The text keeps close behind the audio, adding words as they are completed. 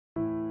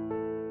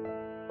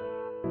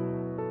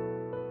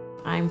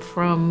I'm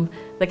from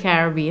the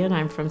Caribbean.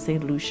 I'm from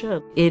St.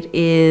 Lucia. It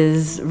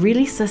is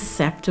really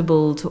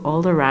susceptible to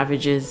all the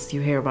ravages you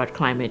hear about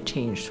climate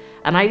change.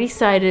 And I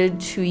decided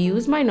to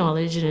use my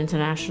knowledge in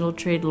international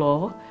trade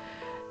law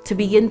to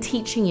begin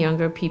teaching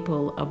younger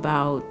people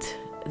about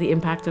the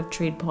impact of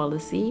trade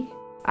policy.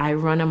 I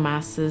run a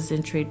master's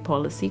in trade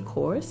policy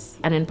course,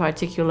 and in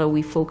particular,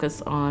 we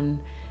focus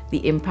on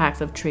the impact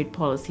of trade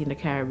policy in the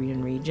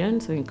Caribbean region,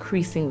 so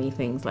increasingly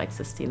things like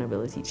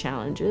sustainability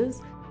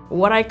challenges.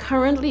 What I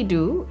currently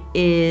do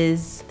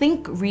is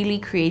think really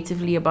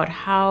creatively about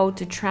how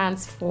to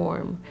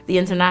transform the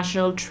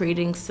international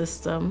trading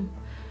system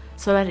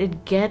so that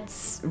it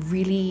gets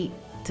really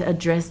to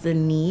address the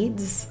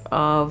needs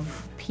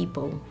of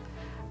people,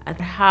 and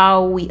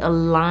how we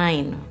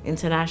align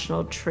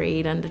international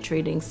trade and the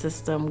trading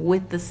system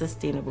with the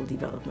Sustainable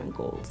Development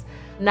Goals.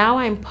 Now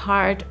I'm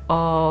part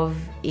of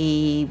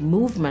a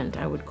movement,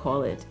 I would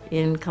call it,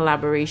 in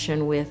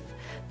collaboration with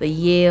the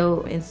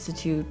Yale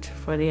Institute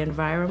for the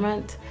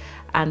Environment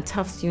and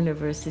Tufts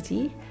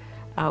University.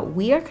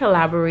 We are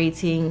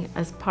collaborating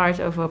as part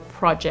of a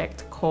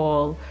project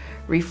called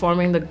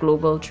Reforming the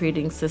Global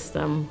Trading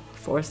System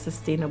for a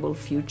Sustainable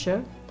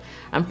Future.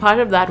 And part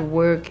of that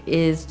work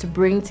is to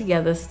bring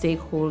together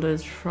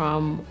stakeholders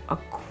from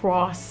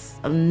across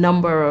a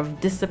number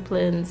of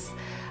disciplines,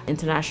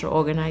 international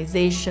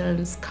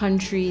organizations,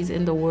 countries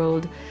in the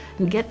world,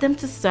 and get them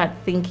to start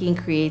thinking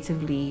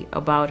creatively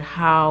about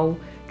how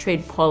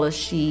trade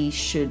policy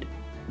should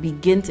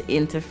begin to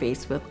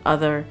interface with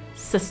other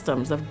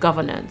systems of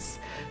governance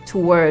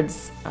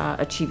towards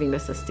achieving the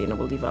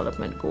Sustainable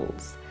Development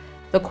Goals.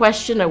 The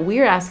question that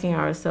we're asking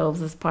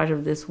ourselves as part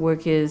of this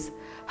work is,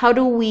 how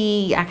do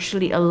we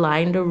actually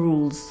align the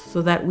rules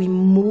so that we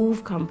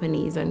move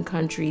companies and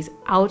countries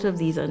out of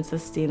these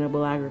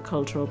unsustainable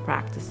agricultural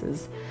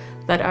practices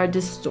that are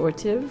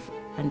distortive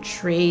and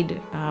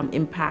trade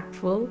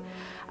impactful,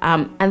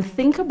 and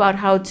think about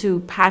how to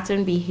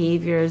pattern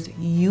behaviors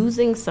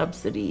using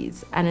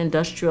subsidies and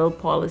industrial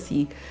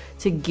policy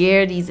to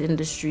gear these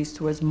industries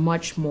towards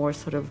much more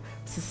sort of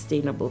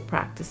sustainable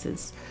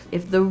practices.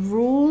 If the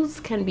rules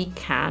can be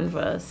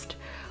canvassed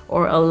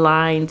or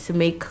aligned to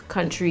make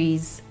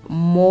countries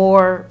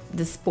more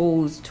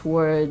disposed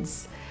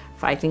towards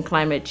fighting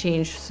climate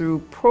change through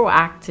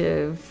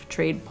proactive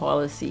trade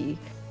policy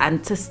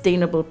and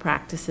sustainable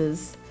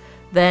practices,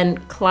 then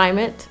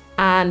climate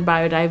and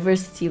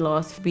biodiversity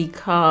loss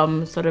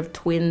become sort of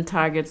twin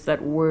targets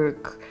that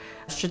work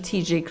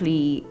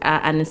strategically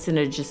and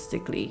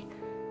synergistically.